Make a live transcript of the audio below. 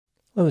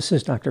Hello, this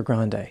is Dr.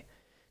 Grande.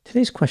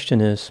 Today's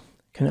question is,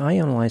 can I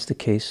analyze the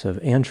case of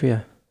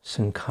Andrea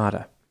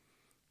Cincotta?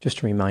 Just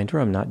a reminder,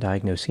 I'm not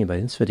diagnosing anybody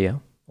in this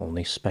video,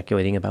 only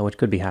speculating about what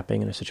could be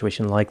happening in a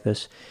situation like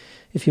this.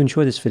 If you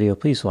enjoy this video,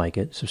 please like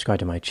it, subscribe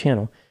to my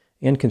channel,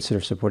 and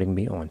consider supporting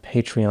me on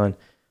Patreon.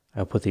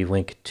 I'll put the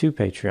link to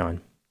Patreon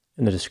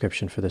in the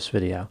description for this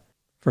video.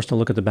 First, I'll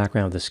look at the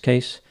background of this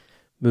case,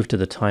 move to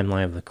the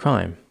timeline of the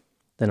crime,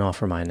 then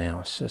offer my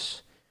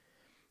analysis.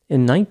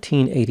 In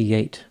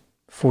 1988,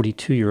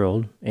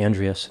 42-year-old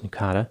Andrea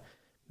Cincotta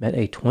met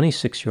a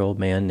 26-year-old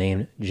man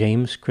named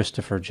James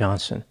Christopher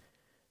Johnson,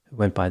 who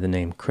went by the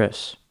name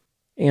Chris.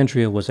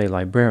 Andrea was a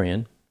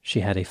librarian. She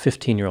had a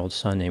 15-year-old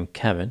son named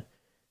Kevin.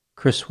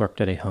 Chris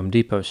worked at a Home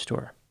Depot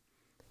store.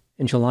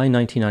 In July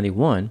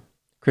 1991,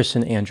 Chris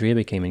and Andrea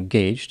became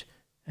engaged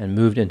and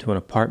moved into an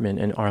apartment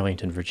in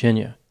Arlington,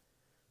 Virginia.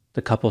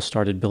 The couple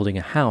started building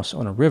a house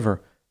on a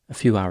river a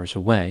few hours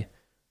away.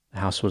 The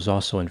house was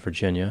also in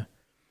Virginia.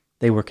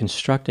 They were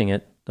constructing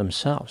it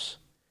themselves.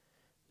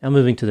 Now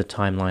moving to the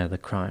timeline of the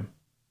crime.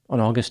 On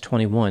August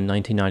 21,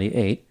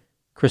 1998,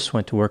 Chris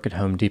went to work at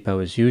Home Depot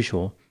as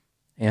usual.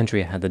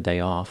 Andrea had the day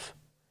off.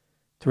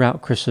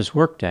 Throughout Chris's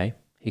workday,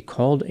 he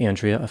called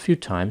Andrea a few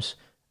times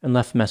and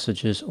left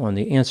messages on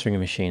the answering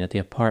machine at the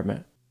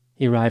apartment.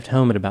 He arrived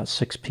home at about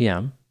 6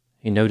 p.m.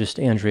 He noticed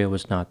Andrea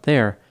was not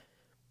there,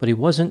 but he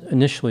wasn't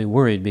initially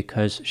worried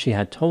because she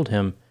had told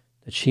him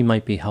that she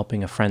might be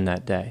helping a friend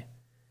that day.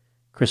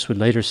 Chris would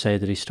later say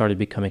that he started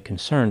becoming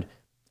concerned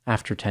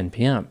after 10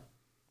 p.m.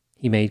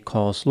 He made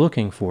calls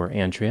looking for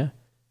Andrea.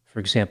 For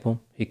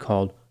example, he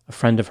called a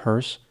friend of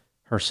hers,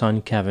 her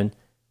son Kevin,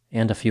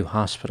 and a few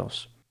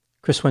hospitals.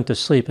 Chris went to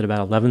sleep at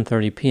about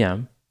 11:30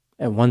 p.m.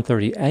 At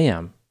 1:30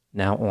 a.m.,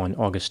 now on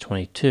August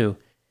 22,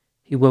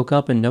 he woke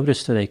up and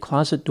noticed that a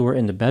closet door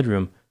in the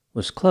bedroom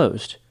was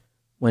closed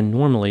when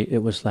normally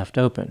it was left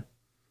open.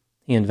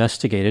 He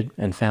investigated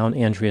and found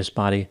Andrea's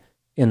body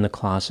in the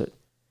closet.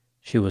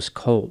 She was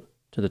cold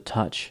to the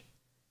touch.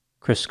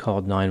 Chris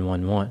called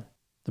 911.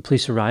 The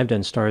police arrived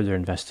and started their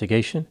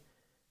investigation.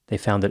 They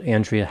found that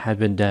Andrea had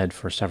been dead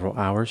for several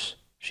hours.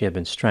 She had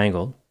been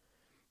strangled.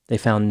 They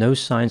found no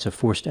signs of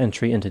forced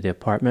entry into the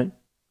apartment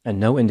and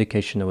no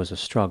indication there was a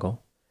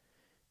struggle.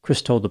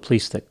 Chris told the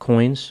police that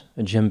coins,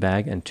 a gym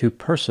bag, and 2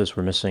 purses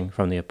were missing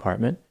from the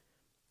apartment.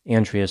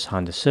 Andrea's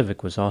Honda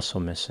Civic was also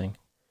missing.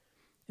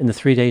 In the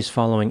 3 days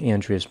following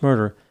Andrea's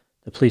murder,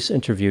 the police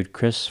interviewed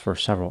Chris for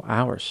several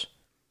hours.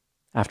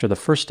 After the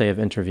first day of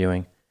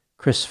interviewing,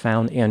 Chris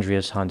found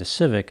Andrea's Honda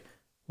Civic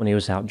when he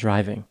was out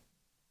driving.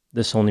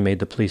 This only made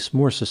the police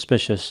more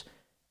suspicious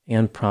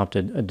and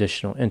prompted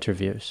additional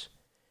interviews.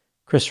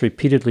 Chris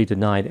repeatedly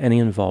denied any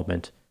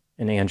involvement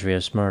in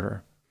Andrea's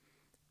murder.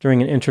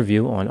 During an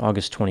interview on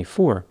August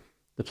 24,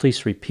 the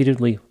police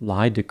repeatedly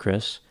lied to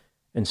Chris,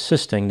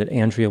 insisting that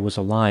Andrea was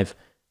alive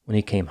when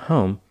he came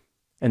home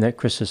and that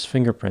Chris's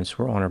fingerprints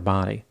were on her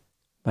body.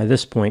 By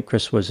this point,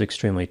 Chris was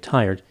extremely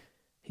tired.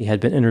 He had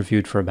been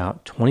interviewed for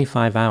about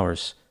 25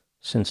 hours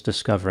since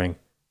discovering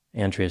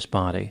Andrea's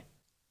body.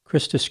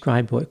 Chris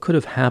described what could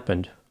have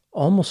happened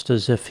almost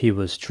as if he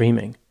was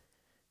dreaming.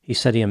 He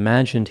said he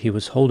imagined he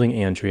was holding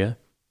Andrea,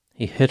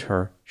 he hit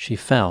her, she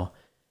fell,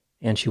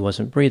 and she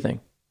wasn't breathing.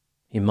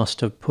 He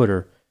must have put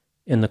her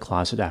in the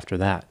closet after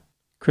that.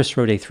 Chris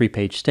wrote a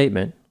 3-page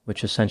statement,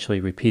 which essentially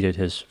repeated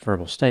his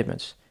verbal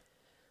statements.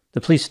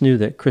 The police knew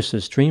that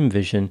Chris's dream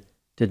vision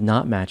did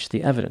not match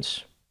the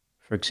evidence.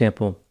 For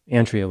example,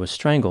 Andrea was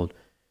strangled.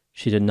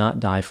 She did not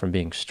die from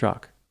being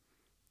struck.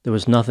 There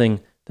was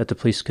nothing that the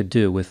police could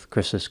do with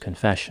Chris's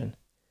confession.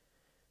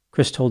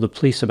 Chris told the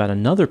police about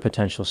another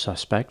potential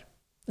suspect,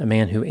 a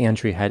man who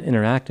Andrea had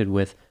interacted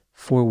with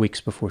 4 weeks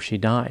before she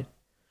died.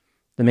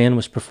 The man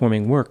was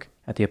performing work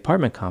at the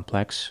apartment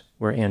complex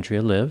where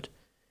Andrea lived.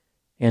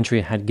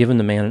 Andrea had given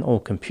the man an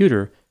old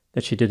computer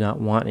that she did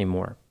not want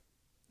anymore.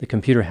 The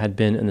computer had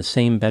been in the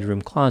same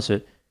bedroom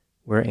closet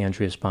where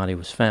Andrea's body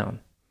was found.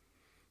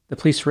 The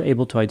police were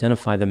able to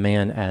identify the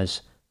man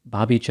as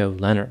Bobby Joe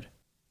Leonard.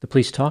 The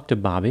police talked to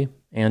Bobby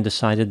and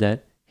decided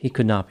that he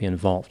could not be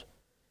involved.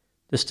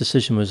 This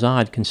decision was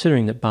odd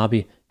considering that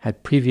Bobby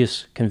had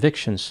previous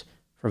convictions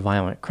for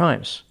violent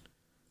crimes.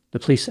 The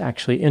police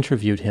actually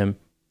interviewed him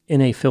in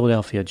a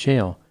Philadelphia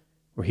jail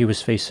where he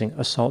was facing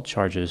assault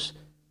charges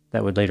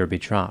that would later be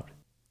dropped.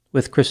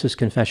 With Chris's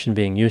confession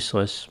being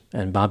useless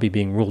and Bobby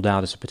being ruled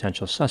out as a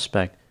potential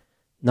suspect,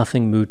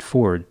 nothing moved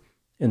forward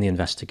in the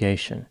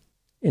investigation.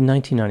 In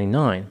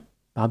 1999,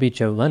 Bobby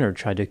Joe Leonard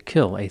tried to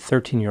kill a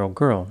 13-year-old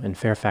girl in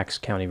Fairfax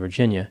County,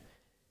 Virginia.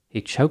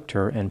 He choked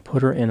her and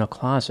put her in a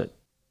closet.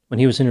 When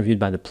he was interviewed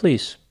by the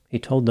police, he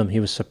told them he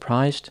was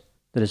surprised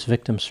that his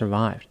victim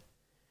survived.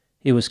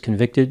 He was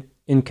convicted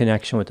in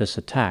connection with this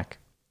attack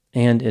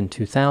and in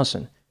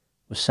 2000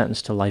 was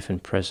sentenced to life in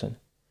prison.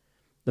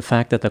 The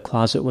fact that the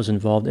closet was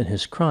involved in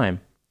his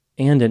crime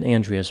and in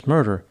Andrea's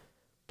murder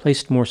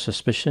placed more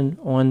suspicion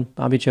on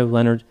Bobby Joe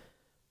Leonard,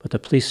 but the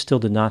police still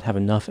did not have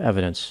enough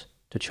evidence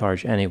to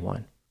charge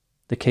anyone.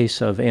 The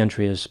case of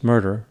Andrea's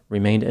murder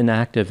remained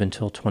inactive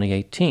until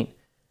 2018,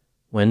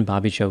 when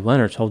Bobby Joe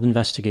Leonard told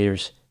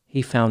investigators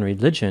he found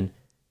religion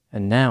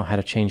and now had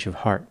a change of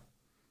heart.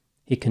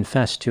 He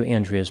confessed to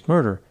Andrea's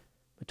murder,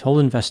 but told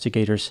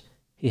investigators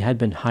he had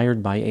been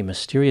hired by a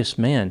mysterious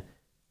man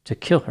to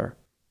kill her.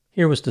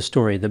 Here was the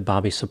story that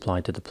Bobby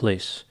supplied to the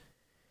police.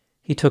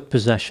 He took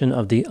possession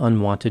of the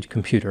unwanted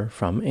computer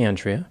from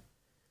Andrea.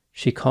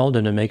 She called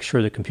him to make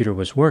sure the computer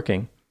was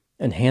working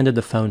and handed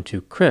the phone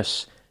to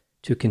Chris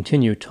to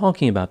continue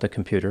talking about the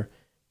computer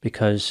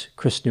because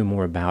Chris knew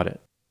more about it.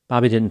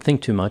 Bobby didn't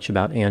think too much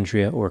about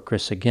Andrea or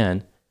Chris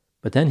again,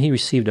 but then he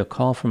received a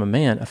call from a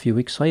man a few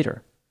weeks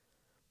later.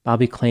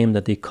 Bobby claimed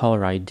that the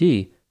caller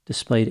ID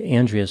displayed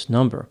Andrea's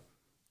number,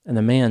 and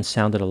the man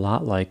sounded a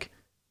lot like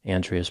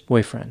Andrea's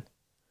boyfriend.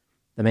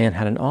 The man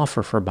had an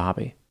offer for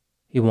Bobby.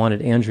 He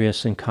wanted Andrea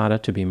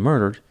Cincotta to be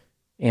murdered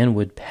and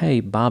would pay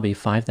Bobby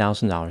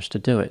 $5,000 to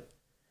do it.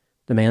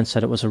 The man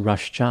said it was a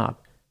rush job.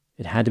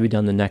 It had to be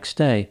done the next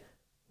day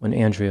when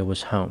Andrea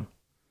was home.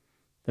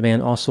 The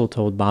man also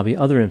told Bobby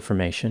other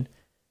information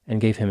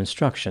and gave him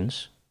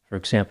instructions. For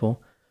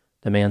example,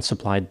 the man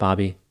supplied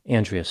Bobby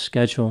Andrea's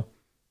schedule,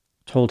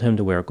 told him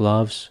to wear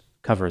gloves,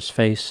 cover his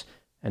face,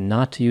 and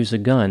not to use a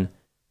gun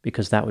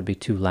because that would be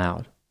too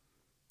loud.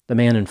 The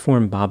man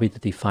informed Bobby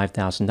that the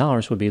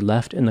 $5,000 would be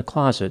left in the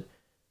closet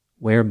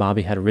where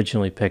Bobby had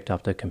originally picked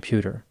up the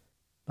computer.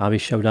 Bobby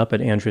showed up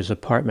at Andrea's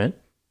apartment,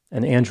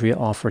 and Andrea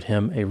offered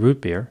him a root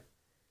beer.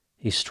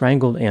 He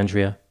strangled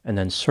Andrea and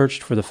then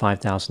searched for the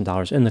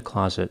 $5,000 in the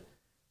closet,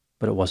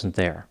 but it wasn't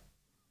there.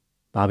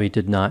 Bobby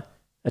did not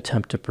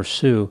attempt to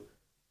pursue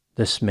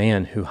this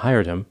man who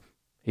hired him.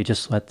 He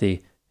just let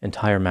the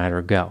entire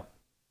matter go.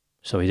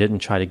 So he didn't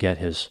try to get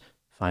his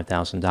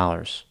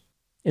 $5,000.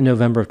 In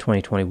November of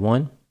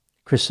 2021,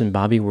 Chris and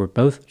Bobby were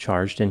both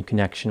charged in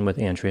connection with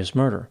Andrea's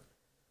murder.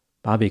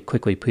 Bobby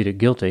quickly pleaded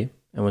guilty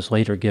and was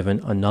later given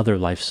another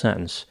life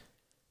sentence,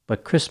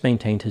 but Chris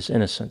maintained his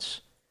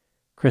innocence.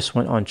 Chris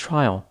went on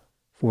trial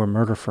for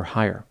murder for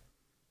hire.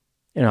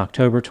 In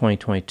October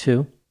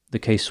 2022, the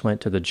case went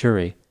to the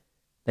jury.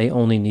 They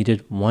only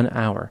needed 1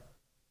 hour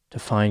to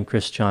find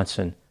Chris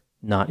Johnson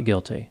not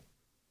guilty.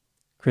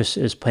 Chris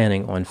is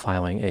planning on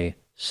filing a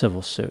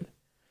civil suit.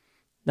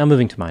 Now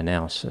moving to my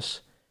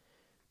analysis.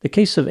 The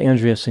case of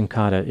Andrea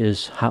Cincotta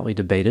is hotly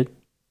debated.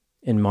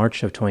 In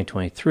March of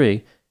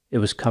 2023, it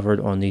was covered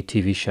on the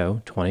TV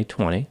show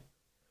 2020.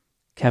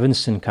 Kevin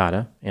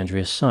Cincotta,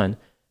 Andrea's son,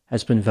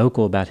 has been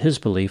vocal about his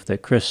belief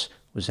that Chris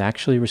was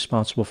actually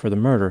responsible for the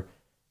murder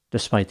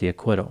despite the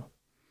acquittal.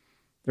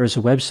 There is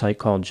a website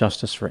called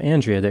Justice for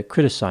Andrea that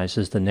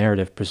criticizes the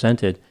narrative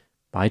presented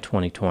by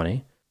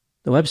 2020.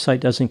 The website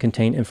doesn't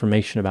contain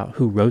information about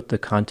who wrote the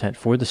content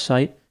for the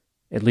site,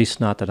 at least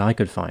not that I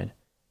could find.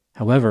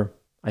 However,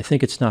 I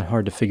think it's not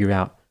hard to figure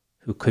out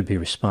who could be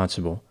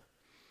responsible.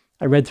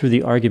 I read through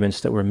the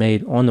arguments that were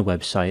made on the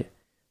website,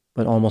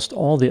 but almost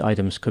all the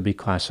items could be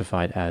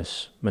classified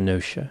as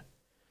minutiae.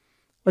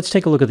 Let's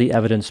take a look at the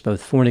evidence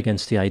both for and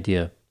against the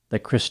idea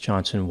that Chris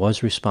Johnson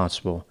was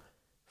responsible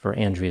for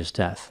Andrea's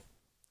death,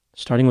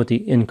 starting with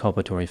the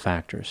inculpatory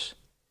factors.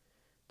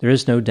 There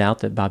is no doubt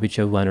that Bobby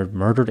Joe Leonard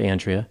murdered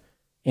Andrea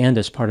and,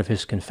 as part of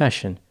his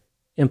confession,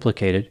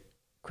 implicated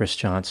Chris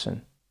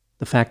Johnson.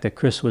 The fact that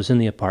Chris was in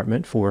the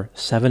apartment for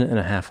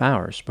 7.5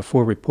 hours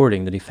before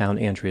reporting that he found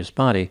Andrea's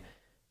body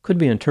could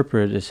be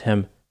interpreted as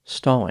him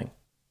stalling,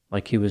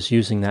 like he was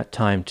using that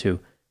time to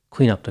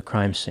clean up the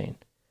crime scene.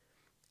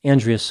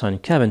 Andrea's son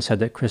Kevin said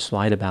that Chris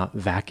lied about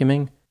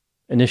vacuuming.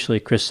 Initially,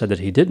 Chris said that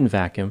he didn't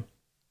vacuum,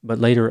 but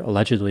later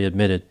allegedly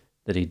admitted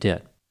that he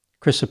did.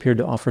 Chris appeared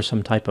to offer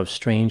some type of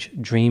strange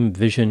dream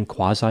vision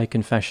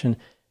quasi-confession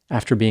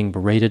after being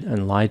berated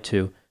and lied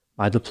to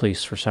by the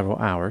police for several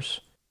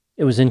hours.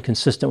 It was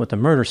inconsistent with the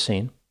murder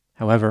scene.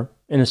 However,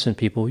 innocent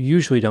people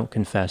usually don't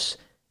confess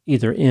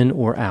either in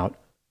or out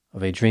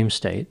of a dream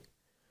state.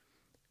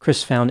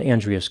 Chris found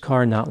Andrea's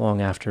car not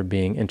long after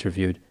being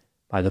interviewed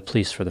by the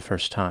police for the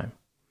first time.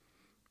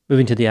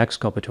 Moving to the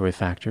exculpatory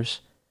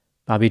factors,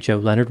 Bobby Joe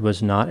Leonard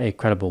was not a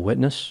credible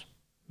witness,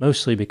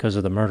 mostly because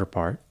of the murder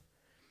part.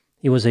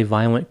 He was a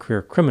violent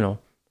career criminal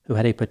who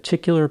had a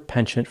particular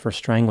penchant for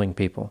strangling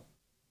people.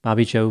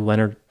 Bobby Joe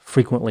Leonard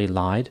frequently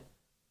lied.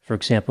 For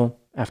example,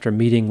 after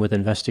meeting with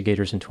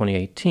investigators in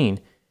 2018,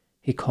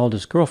 he called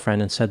his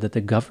girlfriend and said that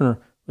the governor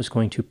was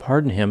going to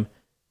pardon him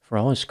for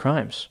all his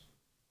crimes.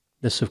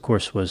 This, of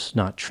course, was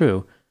not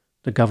true.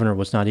 The governor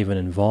was not even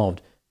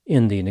involved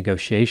in the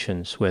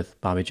negotiations with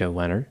Bobby Joe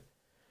Leonard.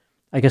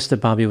 I guess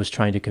that Bobby was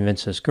trying to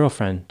convince his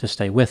girlfriend to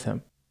stay with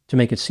him, to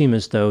make it seem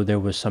as though there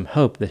was some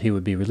hope that he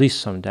would be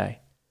released someday.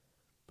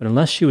 But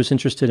unless she was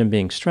interested in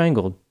being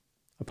strangled,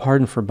 a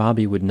pardon for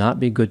Bobby would not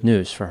be good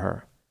news for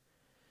her.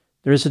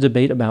 There is a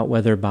debate about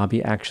whether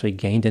Bobby actually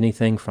gained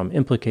anything from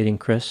implicating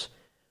Chris,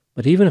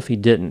 but even if he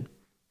didn't,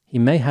 he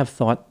may have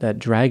thought that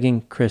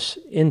dragging Chris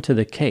into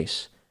the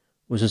case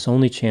was his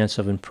only chance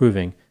of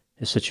improving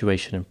his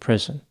situation in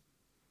prison.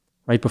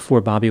 Right before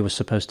Bobby was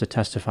supposed to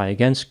testify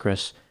against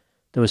Chris,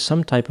 there was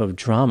some type of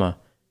drama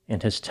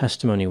and his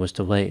testimony was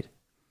delayed.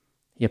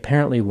 He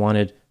apparently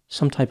wanted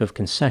some type of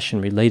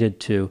concession related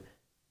to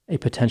a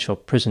potential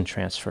prison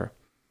transfer.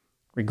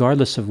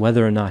 Regardless of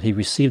whether or not he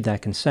received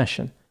that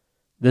concession,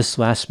 this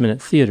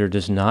last-minute theater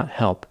does not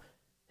help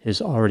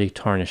his already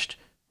tarnished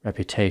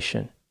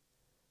reputation.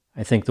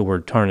 I think the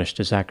word tarnished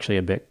is actually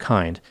a bit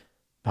kind.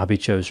 Bobby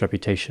Joe's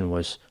reputation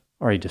was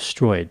already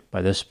destroyed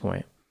by this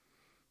point.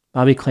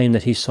 Bobby claimed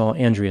that he saw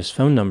Andrea's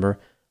phone number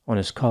on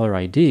his caller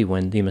ID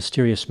when the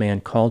mysterious man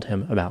called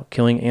him about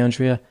killing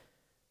Andrea.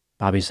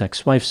 Bobby's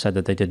ex-wife said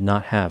that they did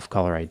not have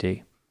caller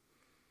ID.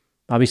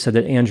 Bobby said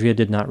that Andrea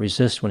did not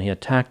resist when he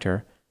attacked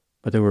her,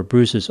 but there were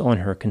bruises on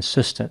her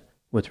consistent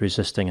with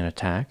resisting an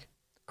attack.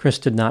 Chris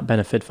did not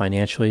benefit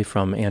financially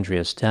from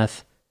Andrea's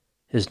death.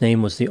 His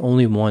name was the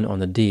only one on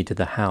the deed to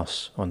the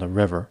house on the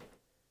river.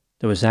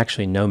 There was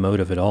actually no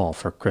motive at all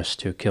for Chris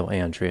to kill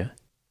Andrea.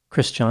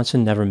 Chris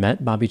Johnson never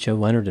met Bobby Joe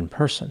Leonard in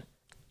person,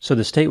 so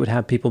the state would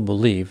have people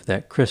believe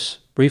that Chris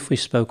briefly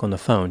spoke on the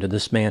phone to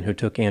this man who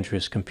took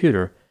Andrea's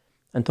computer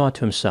and thought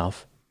to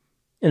himself,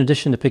 in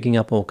addition to picking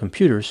up old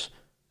computers,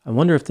 I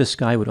wonder if this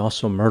guy would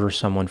also murder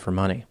someone for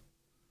money.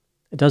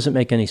 It doesn't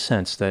make any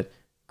sense that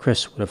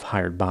Chris would have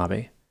hired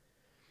Bobby.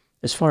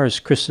 As far as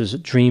Chris's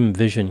dream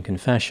vision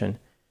confession,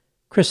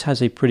 Chris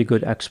has a pretty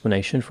good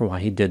explanation for why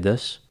he did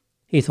this.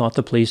 He thought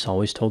the police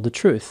always told the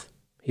truth.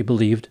 He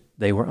believed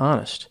they were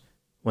honest,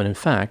 when in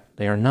fact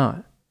they are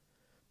not.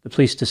 The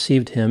police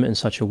deceived him in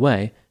such a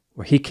way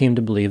where he came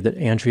to believe that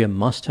Andrea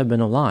must have been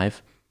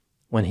alive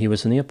when he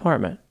was in the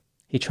apartment.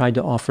 He tried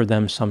to offer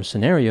them some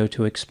scenario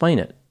to explain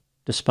it,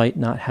 despite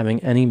not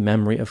having any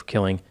memory of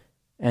killing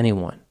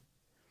anyone.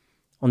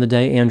 On the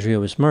day Andrea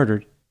was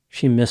murdered,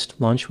 she missed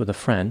lunch with a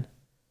friend.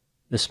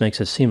 This makes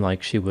it seem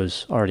like she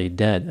was already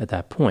dead at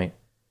that point.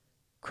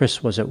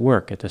 Chris was at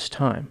work at this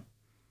time.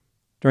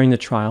 During the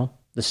trial,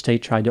 the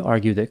state tried to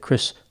argue that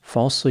Chris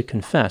falsely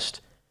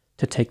confessed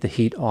to take the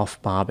heat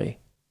off Bobby.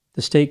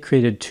 The state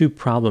created two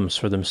problems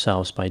for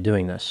themselves by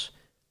doing this.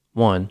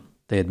 One,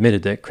 they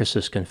admitted that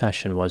Chris's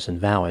confession was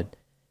invalid.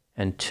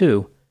 And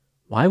two,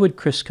 why would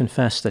Chris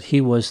confess that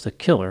he was the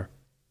killer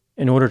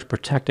in order to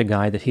protect a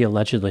guy that he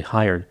allegedly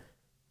hired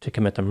to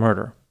commit the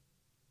murder?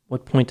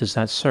 What point does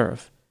that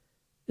serve?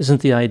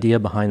 Isn't the idea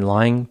behind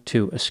lying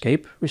to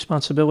escape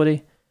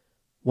responsibility?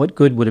 What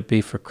good would it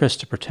be for Chris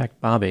to protect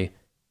Bobby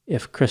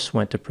if Chris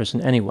went to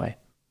prison anyway?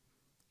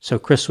 So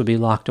Chris would be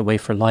locked away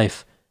for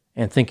life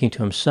and thinking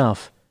to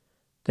himself,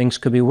 things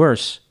could be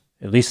worse,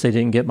 at least they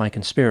didn't get my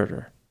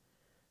conspirator.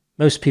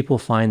 Most people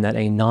find that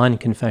a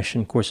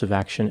non-confession course of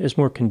action is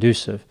more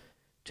conducive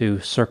to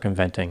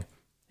circumventing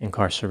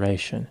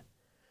incarceration.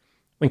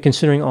 When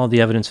considering all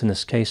the evidence in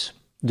this case,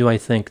 do I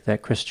think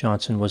that Chris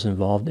Johnson was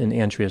involved in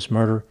Andrea's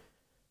murder?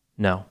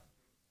 No.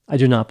 I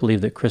do not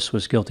believe that Chris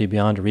was guilty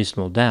beyond a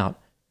reasonable doubt,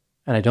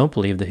 and I don't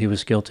believe that he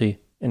was guilty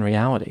in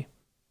reality.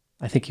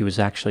 I think he was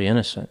actually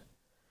innocent.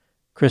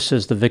 Chris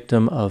is the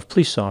victim of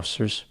police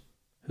officers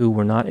who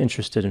were not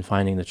interested in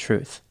finding the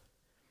truth.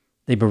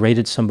 They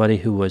berated somebody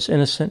who was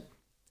innocent,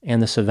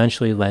 and this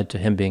eventually led to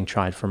him being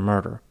tried for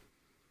murder.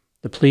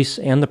 The police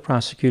and the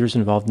prosecutors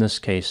involved in this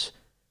case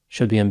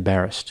should be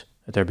embarrassed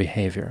at their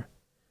behavior.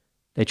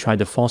 They tried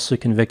to falsely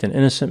convict an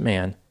innocent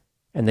man,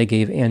 and they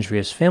gave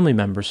Andrea's family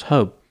members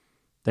hope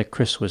that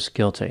Chris was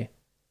guilty.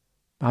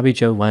 Bobby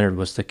Joe Leonard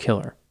was the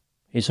killer.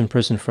 He's in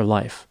prison for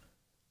life.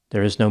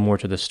 There is no more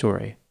to the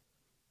story.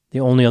 The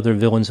only other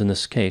villains in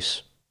this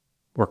case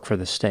work for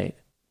the state.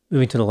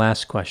 Moving to the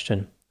last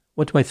question,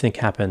 what do I think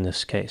happened in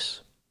this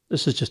case?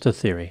 This is just a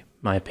theory,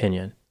 my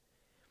opinion.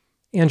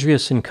 Andrea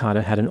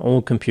Cincotta had an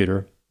old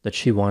computer that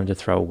she wanted to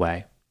throw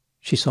away.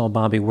 She saw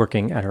Bobby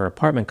working at her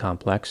apartment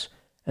complex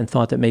and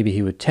thought that maybe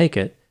he would take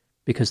it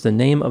because the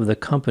name of the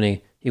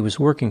company he was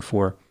working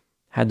for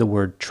had the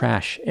word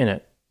trash in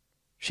it.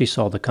 She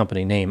saw the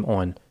company name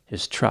on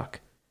his truck.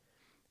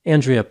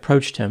 Andrea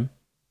approached him.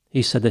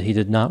 He said that he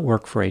did not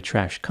work for a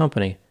trash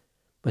company,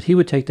 but he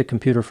would take the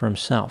computer for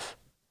himself.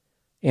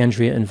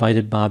 Andrea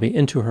invited Bobby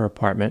into her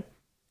apartment,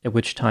 at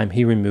which time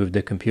he removed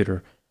the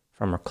computer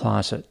from her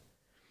closet.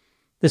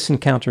 This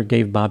encounter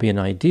gave Bobby an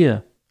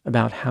idea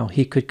about how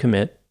he could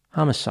commit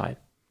homicide.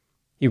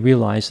 He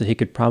realized that he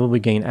could probably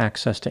gain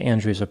access to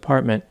Andrea's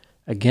apartment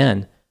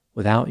again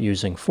without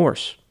using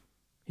force.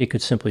 He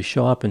could simply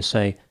show up and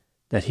say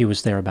that he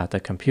was there about the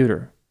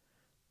computer.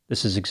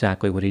 This is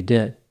exactly what he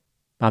did.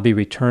 Bobby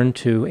returned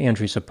to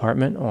Andrea's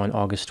apartment on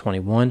August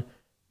 21,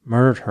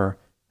 murdered her,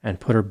 and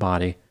put her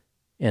body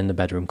in the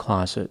bedroom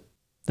closet.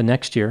 The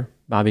next year,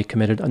 Bobby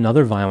committed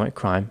another violent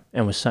crime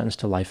and was sentenced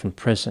to life in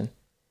prison.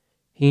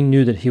 He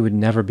knew that he would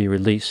never be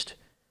released,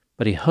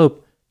 but he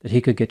hoped that he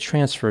could get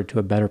transferred to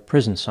a better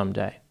prison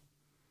someday.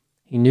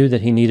 He knew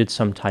that he needed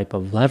some type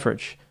of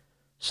leverage,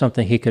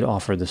 something he could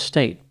offer the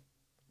state,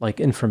 like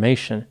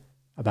information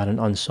about an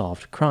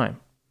unsolved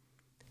crime.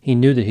 He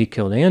knew that he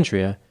killed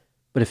Andrea,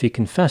 but if he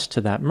confessed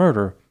to that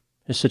murder,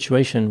 his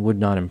situation would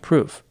not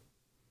improve.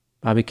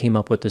 Bobby came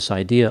up with this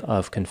idea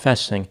of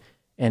confessing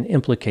and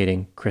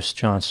implicating Chris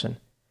Johnson.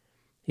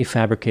 He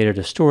fabricated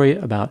a story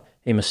about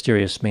a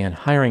mysterious man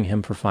hiring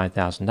him for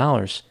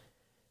 $5,000,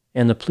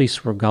 and the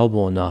police were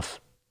gullible enough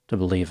to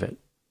believe it.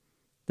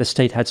 The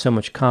state had so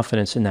much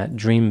confidence in that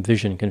dream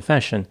vision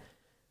confession,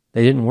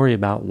 they didn't worry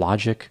about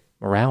logic,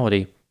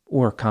 morality,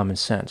 or common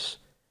sense.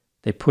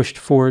 They pushed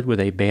forward with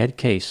a bad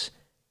case,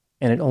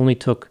 and it only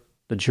took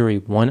the jury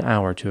 1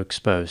 hour to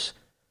expose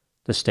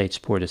the state's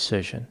poor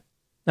decision.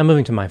 Now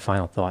moving to my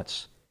final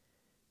thoughts.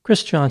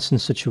 Chris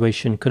Johnson's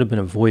situation could have been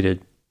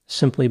avoided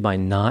simply by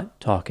not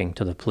talking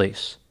to the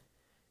police.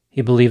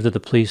 He believed that the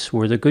police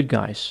were the good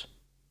guys,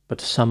 but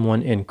to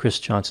someone in Chris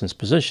Johnson's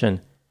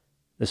position,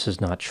 this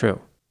is not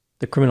true.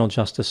 The criminal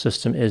justice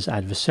system is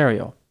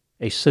adversarial.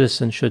 A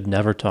citizen should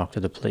never talk to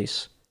the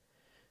police.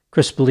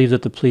 Chris believed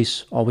that the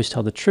police always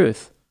tell the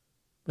truth,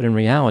 but in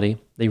reality,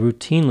 they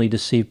routinely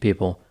deceive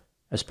people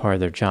as part of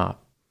their job.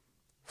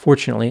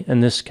 Fortunately,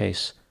 in this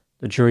case,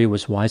 the jury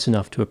was wise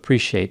enough to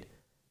appreciate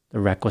the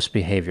reckless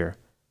behavior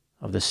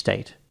of the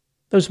state.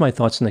 Those are my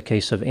thoughts in the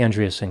case of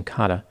Andrea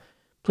Cincotta.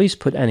 Please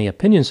put any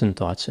opinions and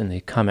thoughts in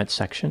the comment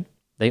section.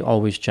 They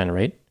always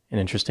generate an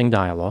interesting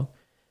dialogue.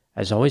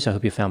 As always, I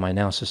hope you found my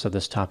analysis of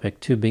this topic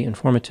to be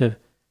informative.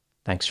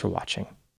 Thanks for watching.